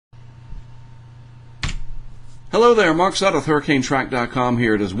Hello there, Mark Sutton with HurricaneTrack.com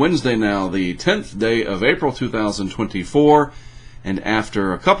here. It is Wednesday now, the 10th day of April 2024, and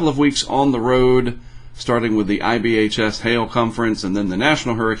after a couple of weeks on the road, starting with the IBHS Hail Conference, and then the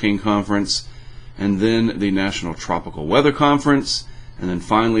National Hurricane Conference, and then the National Tropical Weather Conference, and then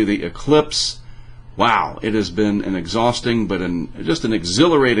finally the Eclipse. Wow, it has been an exhausting but just an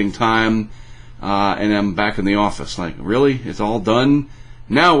exhilarating time, and I'm back in the office. Like, really? It's all done?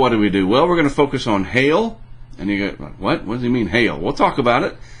 Now what do we do? Well, we're going to focus on hail. And you go, what? What does he mean, hail? We'll talk about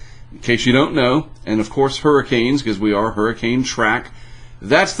it, in case you don't know. And, of course, hurricanes, because we are HurricaneTrack.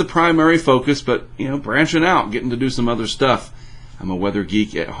 That's the primary focus, but, branching out, getting to do some other stuff. I'm a weather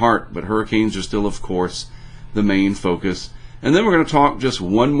geek at heart, but hurricanes are still, of course, the main focus. And then we're going to talk just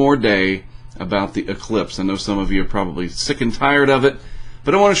one more day about the eclipse. I know some of you are probably sick and tired of it,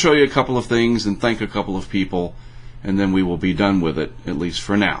 but I want to show you a couple of things and thank a couple of people, and then we will be done with it, at least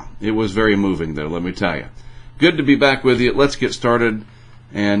for now. It was very moving, though, let me tell you. Good to be back with you. Let's get started,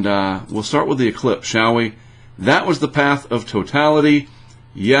 and we'll start with the eclipse, shall we? That was the path of totality.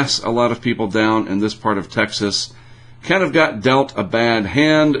 Yes, a lot of people down in this part of Texas kind of got dealt a bad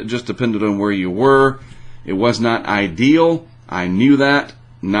hand. It just depended on where you were. It was not ideal. I knew that,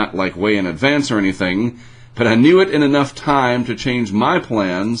 not like way in advance or anything, but I knew it in enough time to change my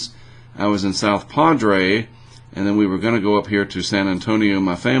plans. I was in South Padre, and then we were going to go up here to San Antonio,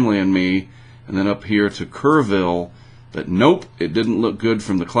 my family and me, and then up here to Kerrville, but nope, it didn't look good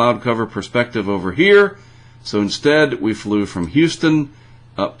from the cloud cover perspective over here. So instead, we flew from Houston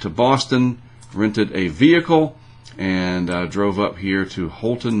up to Boston, rented a vehicle, and drove up here to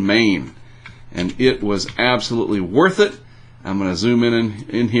Holton, Maine. And it was absolutely worth it. I'm going to zoom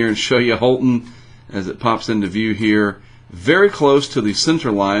in here and show you Holton as it pops into view here. Very close to the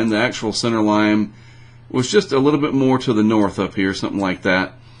center line. The actual center line was just a little bit more to the north up here, something like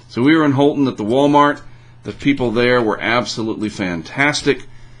that. So we were in Holton at the Walmart. The people there were absolutely fantastic,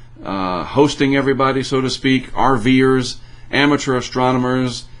 hosting everybody, so to speak, RVers, amateur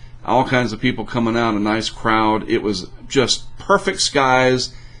astronomers, all kinds of people coming out, a nice crowd. It was just perfect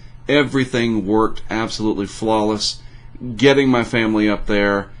skies. Everything worked absolutely flawless. Getting my family up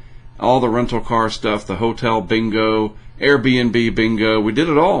there, all the rental car stuff, the hotel bingo, Airbnb bingo. We did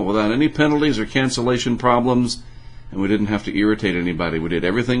it all without any penalties or cancellation problems. And we didn't have to irritate anybody. We did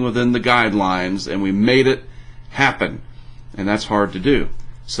everything within the guidelines, and we made it happen. And that's hard to do.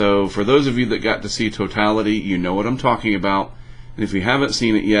 So for those of you that got to see totality, you know what I'm talking about. And if you haven't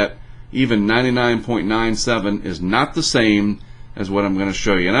seen it yet, even 99.97 is not the same as what I'm going to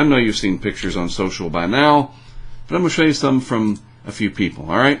show you. And I know you've seen pictures on social by now, but I'm going to show you some from a few people,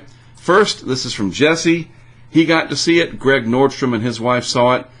 all right? First, this is from Jesse. He got to see it. Greg Nordstrom and his wife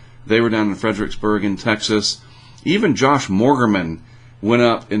saw it. They were down in Fredericksburg in Texas. Even Josh Morgerman went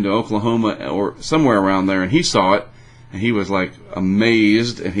up into Oklahoma or somewhere around there, and he saw it, and he was like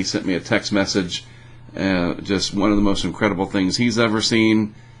amazed, and he sent me a text message. Just one of the most incredible things he's ever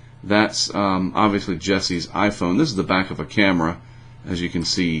seen. That's obviously Jesse's iPhone. This is the back of a camera, as you can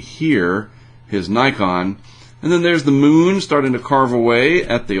see here, his Nikon. And then there's the moon starting to carve away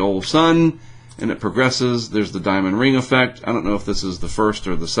at the old sun, and it progresses. There's the diamond ring effect. I don't know if this is the first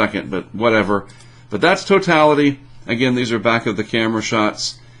or the second, but whatever. But that's totality. Again, these are back of the camera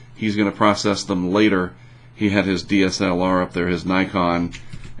shots. He's going to process them later. He had his DSLR up there, his Nikon.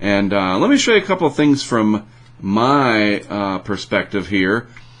 And let me show you a couple of things from my perspective here.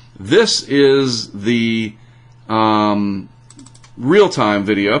 This is the real-time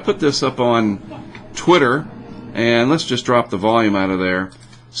video. I put this up on Twitter, and let's just drop the volume out of there.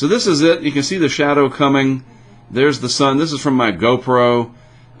 So this is it. You can see the shadow coming. There's the sun. This is from my GoPro.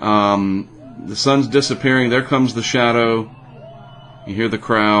 The sun's disappearing. There comes the shadow. You hear the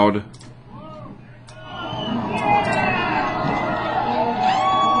crowd.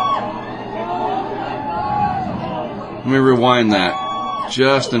 Let me rewind that.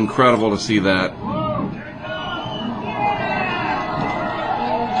 Just incredible to see that.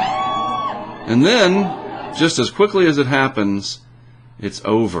 And then, just as quickly as it happens, it's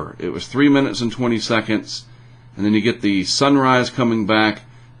over. It was 3 minutes and 20 seconds. And then you get the sunrise coming back.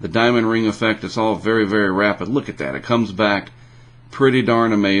 The diamond ring effect, it's all very, very rapid. Look at that. It comes back pretty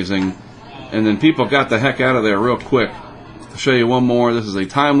darn amazing. And then people got the heck out of there real quick. I'll show you one more. This is a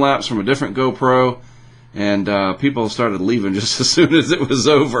time lapse from a different GoPro. And people started leaving just as soon as it was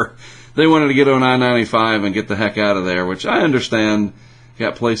over. They wanted to get on I-95 and get the heck out of there, which I understand.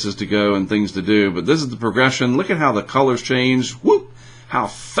 Got places to go and things to do. But this is the progression. Look at how the colors changed. Whoop! How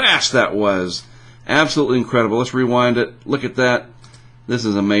fast that was. Absolutely incredible. Let's rewind it. Look at that. This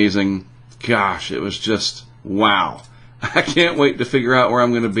is amazing. Gosh, it was just wow. I can't wait to figure out where I'm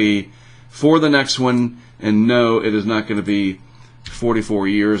going to be for the next one. And no, it is not going to be 44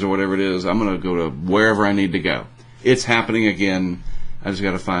 years or whatever it is. I'm going to go to wherever I need to go. It's happening again. I just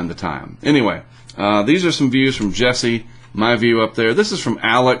got to find the time. Anyway, these are some views from Jesse, my view up there. This is from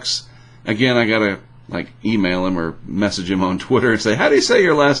Alex. Again, I got to email him or message him on Twitter and say, how do you say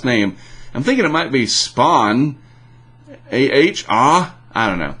your last name? I'm thinking it might be Spawn. A-H-Ah? I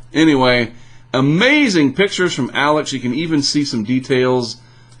don't know. Anyway, amazing pictures from Alex. You can even see some details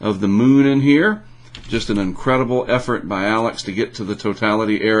of the moon in here. Just an incredible effort by Alex to get to the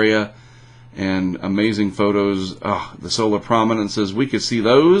totality area. And amazing photos. Oh, the solar prominences. We could see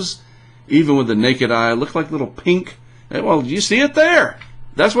those even with the naked eye. Look like little pink. Well, you see it there.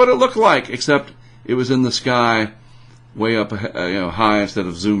 That's what it looked like, except it was in the sky way up high instead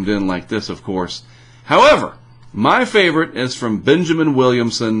of zoomed in like this, of course. However, my favorite is from Benjamin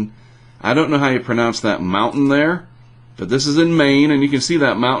Williamson. I don't know how you pronounce that mountain there, but this is in Maine, and you can see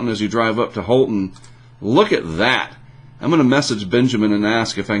that mountain as you drive up to Holton. Look at that. I'm going to message Benjamin and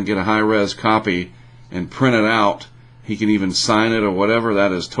ask if I can get a high-res copy and print it out. He can even sign it or whatever.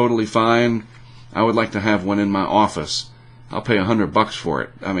 That is totally fine. I would like to have one in my office. I'll pay $100 for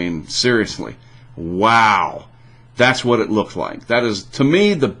it. I mean, seriously. Wow. That's what it looked like. That is, to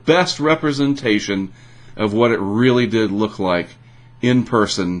me, the best representation of what it really did look like in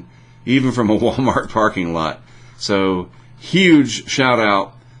person, even from a Walmart parking lot. So, huge shout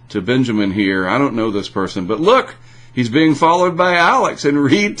out to Benjamin here. I don't know this person, but look, he's being followed by Alex and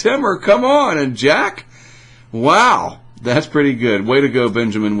Reed Timmer. Come on, and Jack. Wow, that's pretty good. Way to go,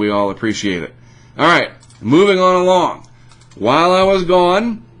 Benjamin. We all appreciate it. All right, moving on along. While I was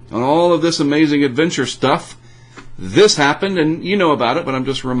gone on all of this amazing adventure stuff, this happened, and you know about it, but I'm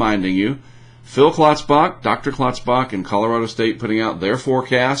just reminding you. Phil Klotzbach, Dr. Klotzbach in Colorado State putting out their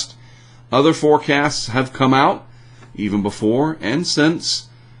forecast. Other forecasts have come out, even before and since,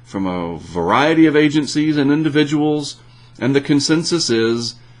 from a variety of agencies and individuals, and the consensus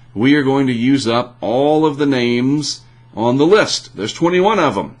is we are going to use up all of the names on the list. There's 21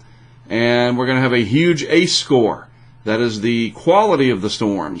 of them, and we're going to have a huge ACE score. That is the quality of the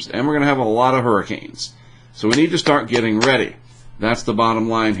storms, and we're going to have a lot of hurricanes. So we need to start getting ready. That's the bottom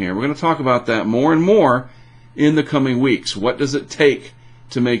line here. We're going to talk about that more and more in the coming weeks. What does it take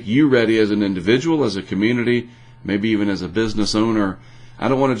to make you ready as an individual, as a community, maybe even as a business owner? I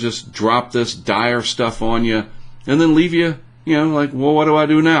don't want to just drop this dire stuff on you and then leave you, like, well, what do I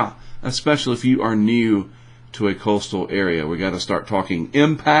do now? Especially if you are new to a coastal area. We got to start talking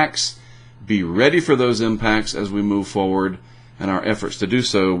impacts. Be ready for those impacts as we move forward, and our efforts to do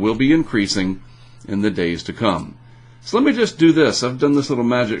so will be increasing in the days to come. So let me just do this. I've done this little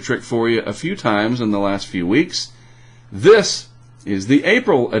magic trick for you a few times in the last few weeks. This is the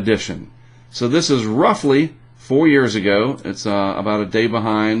April edition. So this is roughly 4 years ago. It's about a day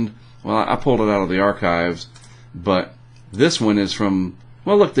behind. Well, I pulled it out of the archives, but this one is from,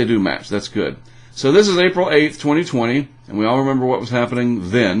 well, look, they do match. That's good. So this is April 8th, 2020, and we all remember what was happening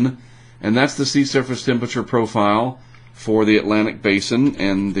then, and that's the sea surface temperature profile for the Atlantic Basin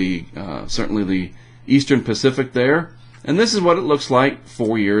and the certainly the Eastern Pacific there. And this is what it looks like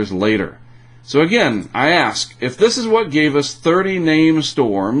 4 years later. So again, I ask, if this is what gave us 30 named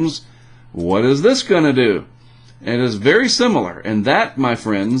storms, what is this going to do? And it is very similar. And that, my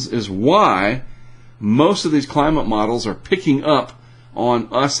friends, is why most of these climate models are picking up on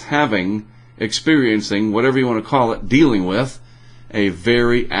us experiencing, whatever you want to call it, dealing with a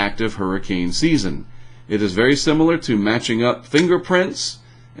very active hurricane season. It is very similar to matching up fingerprints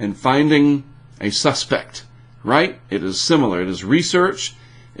and finding a suspect, right? It is similar. It is research,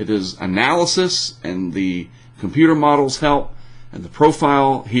 it is analysis, and the computer models help, and the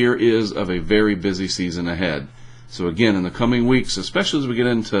profile here is of a very busy season ahead. So again, in the coming weeks, especially as we get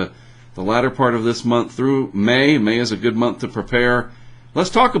into the latter part of this month through May is a good month to prepare. Let's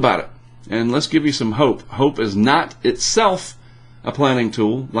talk about it, and let's give you some hope. Hope is not itself a planning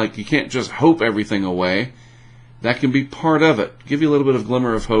tool. Like, you can't just hope everything away. That can be part of it. Give you a little bit of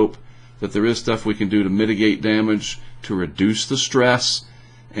glimmer of hope that there is stuff we can do to mitigate damage, to reduce the stress,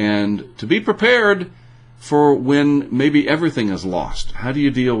 and to be prepared for when maybe everything is lost. How do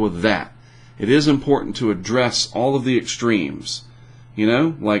you deal with that? It is important to address all of the extremes.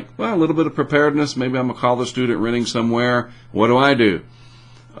 Like, well, a little bit of preparedness. Maybe I'm a college student renting somewhere. What do?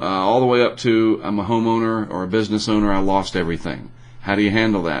 All the way up to I'm a homeowner or a business owner. I lost everything. How do you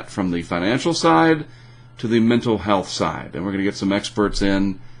handle that? From the financial side to the mental health side. And we're going to get some experts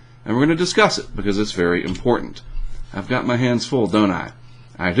in, and we're going to discuss it because it's very important. I've got my hands full, don't I?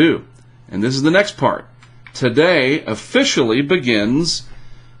 I do. And this is the next part. Today officially begins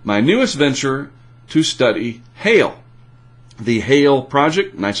my newest venture to study hail. The HAIL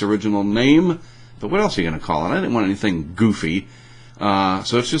project, nice original name, But what else are you going to call it? I didn't want anything goofy.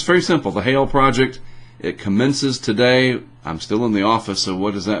 So it's just very simple. The Hail Project, it commences today. I'm still in the office, so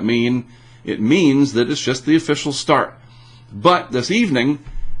what does that mean? It means that it's just the official start. But this evening,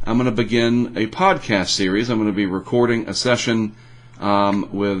 I'm going to begin a podcast series. I'm going to be recording a session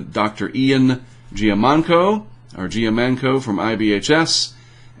with Dr. Ian Giamanco from IBHS,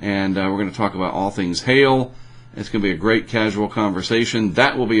 and we're going to talk about all things hail. It's going to be a great casual conversation.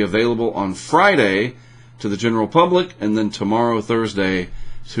 That will be available on Friday to the general public, and then tomorrow, Thursday,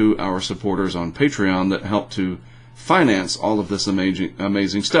 to our supporters on Patreon that help to finance all of this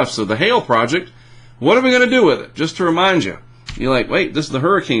amazing stuff. So the Hail Project, what are we going to do with it? Just to remind you, you're like, wait, this is the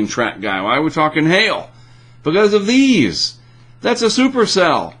HurricaneTrack guy. Why are we talking hail? Because of these. That's a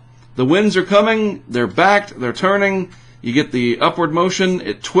supercell. The winds are coming. They're backed. They're turning. You get the upward motion.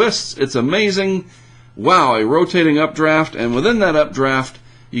 It twists. It's amazing. Wow, a rotating updraft. And within that updraft,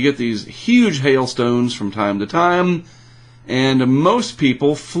 you get these huge hailstones from time to time. And most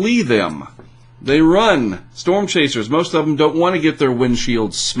people flee them. They run. Storm chasers, most of them don't want to get their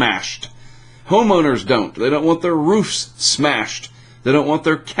windshields smashed. Homeowners don't. They don't want their roofs smashed. They don't want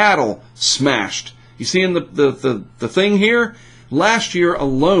their cattle smashed. You see in the thing here? Last year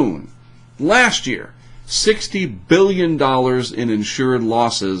alone, $60 billion in insured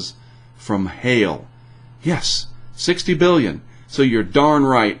losses from hail. Yes, $60 billion. So you're darn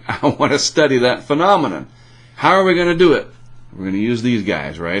right, I want to study that phenomenon. How are we going to do it? We're going to use these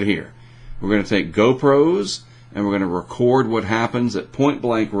guys right here. We're going to take GoPros, and we're going to record what happens at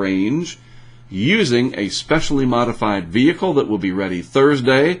point-blank range using a specially modified vehicle that will be ready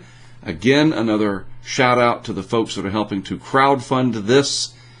Thursday. Again, another shout-out to the folks that are helping to crowdfund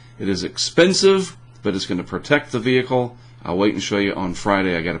this. It is expensive, but it's going to protect the vehicle. I'll wait and show you on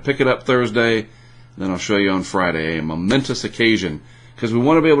Friday. I got to pick it up Thursday, then I'll show you on Friday. A momentous occasion, because we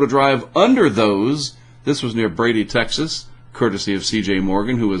want to be able to drive under those. This was near Brady, Texas, courtesy of C.J.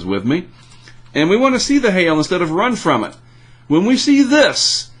 Morgan, who was with me. And we want to see the hail instead of run from it. When we see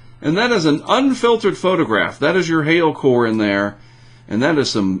this, and that is an unfiltered photograph, that is your hail core in there, and that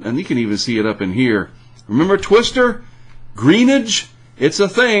is and you can even see it up in here. Remember Twister? Greenage? It's a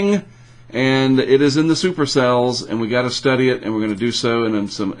thing, and it is in the supercells, and we got to study it, and we're going to do so in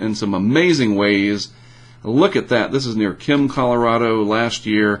some amazing ways. Look at that. This is near Kim, Colorado last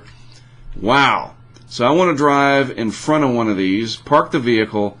year. Wow. So I want to drive in front of one of these, park the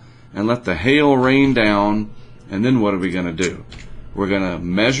vehicle, and let the hail rain down, and then what are we going to do? We're going to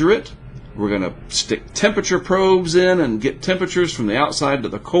measure it. We're going to stick temperature probes in and get temperatures from the outside to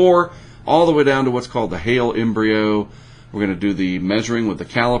the core, all the way down to what's called the hail embryo. We're going to do the measuring with the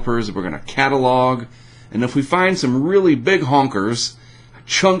calipers. We're going to catalog, and if we find some really big honkers,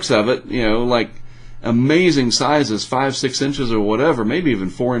 chunks of it, like amazing sizes, 5-6 inches or whatever, maybe even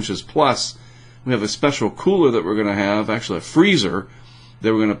 4 inches plus, we have a special cooler that we're going to have, actually a freezer,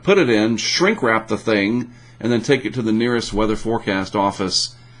 that we're going to put it in, shrink wrap the thing, and then take it to the nearest weather forecast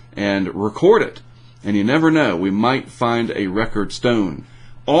office and record it. And you never know, we might find a record stone.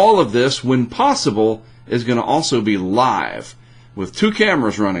 All of this, when possible, is going to also be live with 2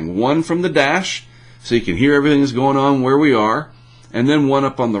 cameras running, one from the dash, so you can hear everything that's going on where we are, and then one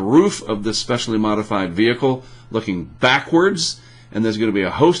up on the roof of this specially modified vehicle looking backwards, and there's going to be a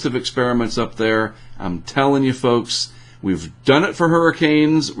host of experiments up there. I'm telling you folks, we've done it for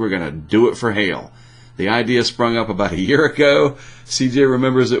hurricanes. We're going to do it for hail. The idea sprung up about a year ago. CJ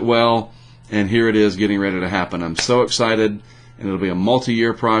remembers it well, and here it is getting ready to happen. I'm so excited, and it'll be a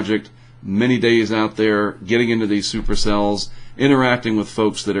multi-year project, many days out there, getting into these supercells, interacting with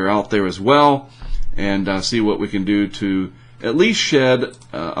folks that are out there as well, and see what we can do to at least shed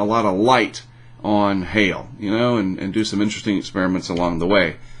a lot of light on hail, and do some interesting experiments along the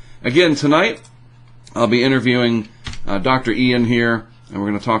way. Again, tonight, I'll be interviewing Dr. Ian here, and we're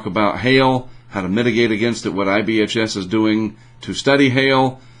going to talk about hail, how to mitigate against it, what IBHS is doing to study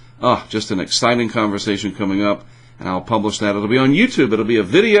hail. Just an exciting conversation coming up, and I'll publish that. It'll be on YouTube. It'll be a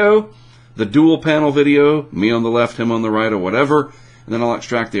video, the dual panel video, me on the left, him on the right, or whatever, and then I'll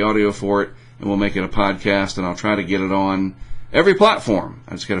extract the audio for it, and we'll make it a podcast, and I'll try to get it on every platform.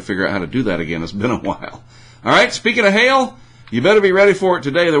 I just got to figure out how to do that again. It's been a while. All right, speaking of hail, you better be ready for it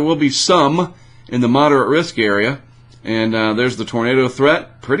today. There will be some in the moderate risk area, and there's the tornado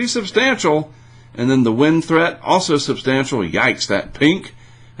threat, pretty substantial, and then the wind threat, also substantial. Yikes, that pink.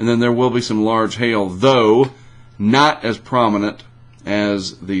 And then there will be some large hail, though not as prominent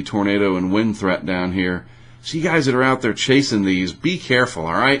as the tornado and wind threat down here. So you guys that are out there chasing these, be careful,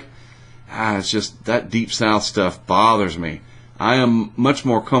 all right? It's just that deep south stuff bothers me. I am much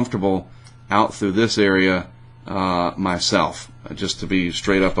more comfortable out through this area myself, just to be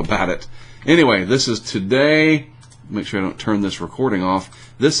straight up about it. Anyway, this is today. Make sure I don't turn this recording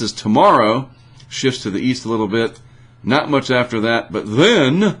off. This is tomorrow. Shifts to the east a little bit. Not much after that, but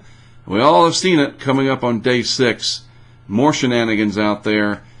then we all have seen it coming up on day 6. More shenanigans out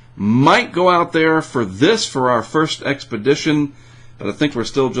there. Might go out there for our first expedition, but I think we're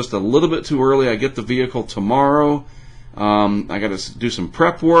still just a little bit too early. I get the vehicle tomorrow. I got to do some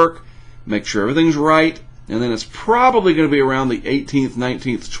prep work, make sure everything's right, and then it's probably going to be around the 18th,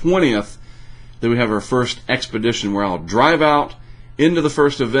 19th, 20th that we have our first expedition where I'll drive out into the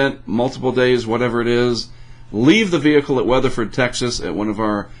first event, multiple days, whatever it is, leave the vehicle at Weatherford, Texas, at one of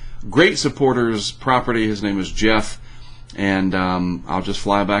our great supporters' property. His name is Jeff, and I'll just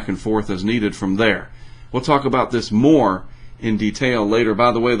fly back and forth as needed from there. We'll talk about this more in detail later.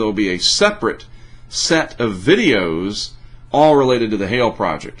 By the way, there will be a separate set of videos all related to the Hail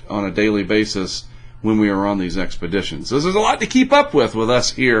Project on a daily basis when we are on these expeditions. So there's a lot to keep up with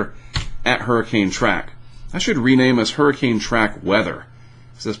us here at Hurricane Track. I should rename us Hurricane Track Weather,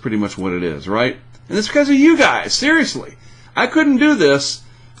 because that's pretty much what it is, right? And it's because of you guys, seriously. I couldn't do this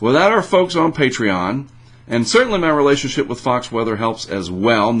without our folks on Patreon, and certainly my relationship with Fox Weather helps as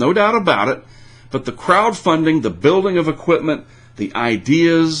well, no doubt about it. But the crowdfunding, the building of equipment, the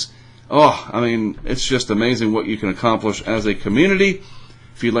ideas, it's just amazing what you can accomplish as a community.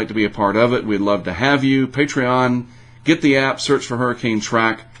 If you'd like to be a part of it, we'd love to have you. Patreon, get the app, search for Hurricane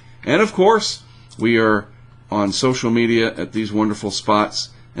Track. And of course, we are on social media at these wonderful spots,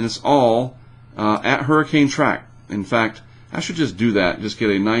 and it's all at Hurricane Track. In fact, I should just do that, just get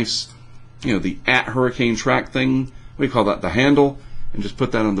a nice, the at Hurricane Track thing, what do you call that, the handle, and just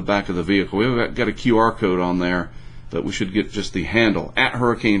put that on the back of the vehicle. We've got a QR code on there, but we should get just the handle, at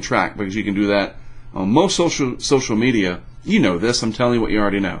Hurricane Track, because you can do that on most social media. You know this, I'm telling you what you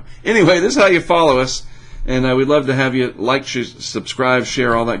already know. Anyway, this is how you follow us, and we'd love to have you like, subscribe,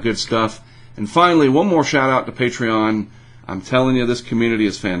 share, all that good stuff. And finally, one more shout out to Patreon. I'm telling you, this community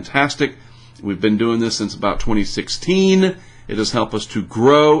is fantastic. We've been doing this since about 2016. It has helped us to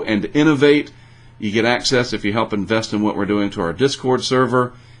grow and innovate. You get access, if you help invest in what we're doing, to our Discord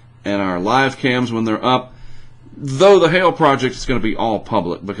server and our live cams when they're up. Though the Hail Project is going to be all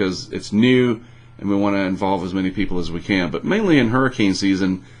public because it's new and we want to involve as many people as we can. But mainly in hurricane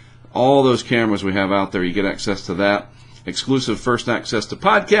season, all those cameras we have out there, you get access to that. Exclusive first access to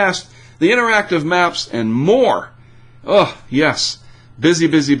podcasts, the interactive maps, and more. Oh, yes. Busy,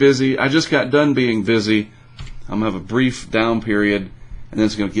 busy, busy. I just got done being busy. I'm going to have a brief down period, and then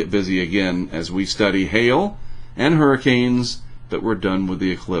it's going to get busy again as we study hail and hurricanes, but we're done with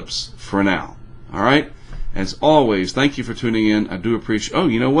the eclipse for now. All right? As always, thank you for tuning in. I do appreciate... Oh,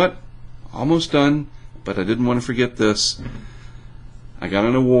 you know what? Almost done, but I didn't want to forget this. I got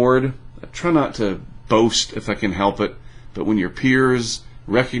an award. I try not to boast if I can help it, but when your peers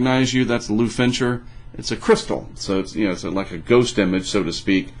recognize you, that's Lou Fincher. It's a crystal, so it's it's like a ghost image, so to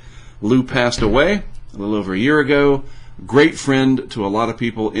speak. Lou passed away a little over a year ago. Great friend to a lot of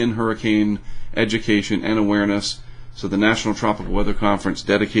people in hurricane education and awareness. So the National Tropical Weather Conference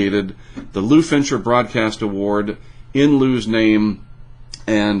dedicated the Lou Fincher Broadcast Award in Lou's name,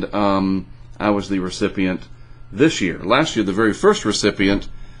 and I was the recipient this year. Last year, the very first recipient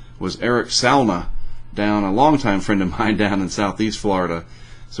was Eric Salna, a longtime friend of mine down in Southeast Florida.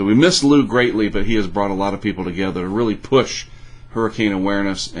 So we miss Lou greatly, but he has brought a lot of people together to really push hurricane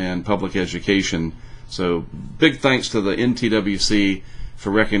awareness and public education. So big thanks to the NTWC for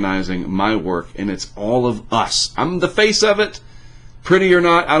recognizing my work, and it's all of us. I'm the face of it. Pretty or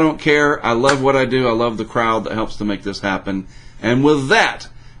not, I don't care. I love what I do. I love the crowd that helps to make this happen. And with that,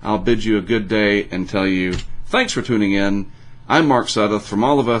 I'll bid you a good day and tell you thanks for tuning in. I'm Mark Sudduth from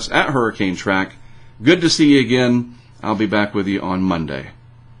all of us at Hurricane Track. Good to see you again. I'll be back with you on Monday.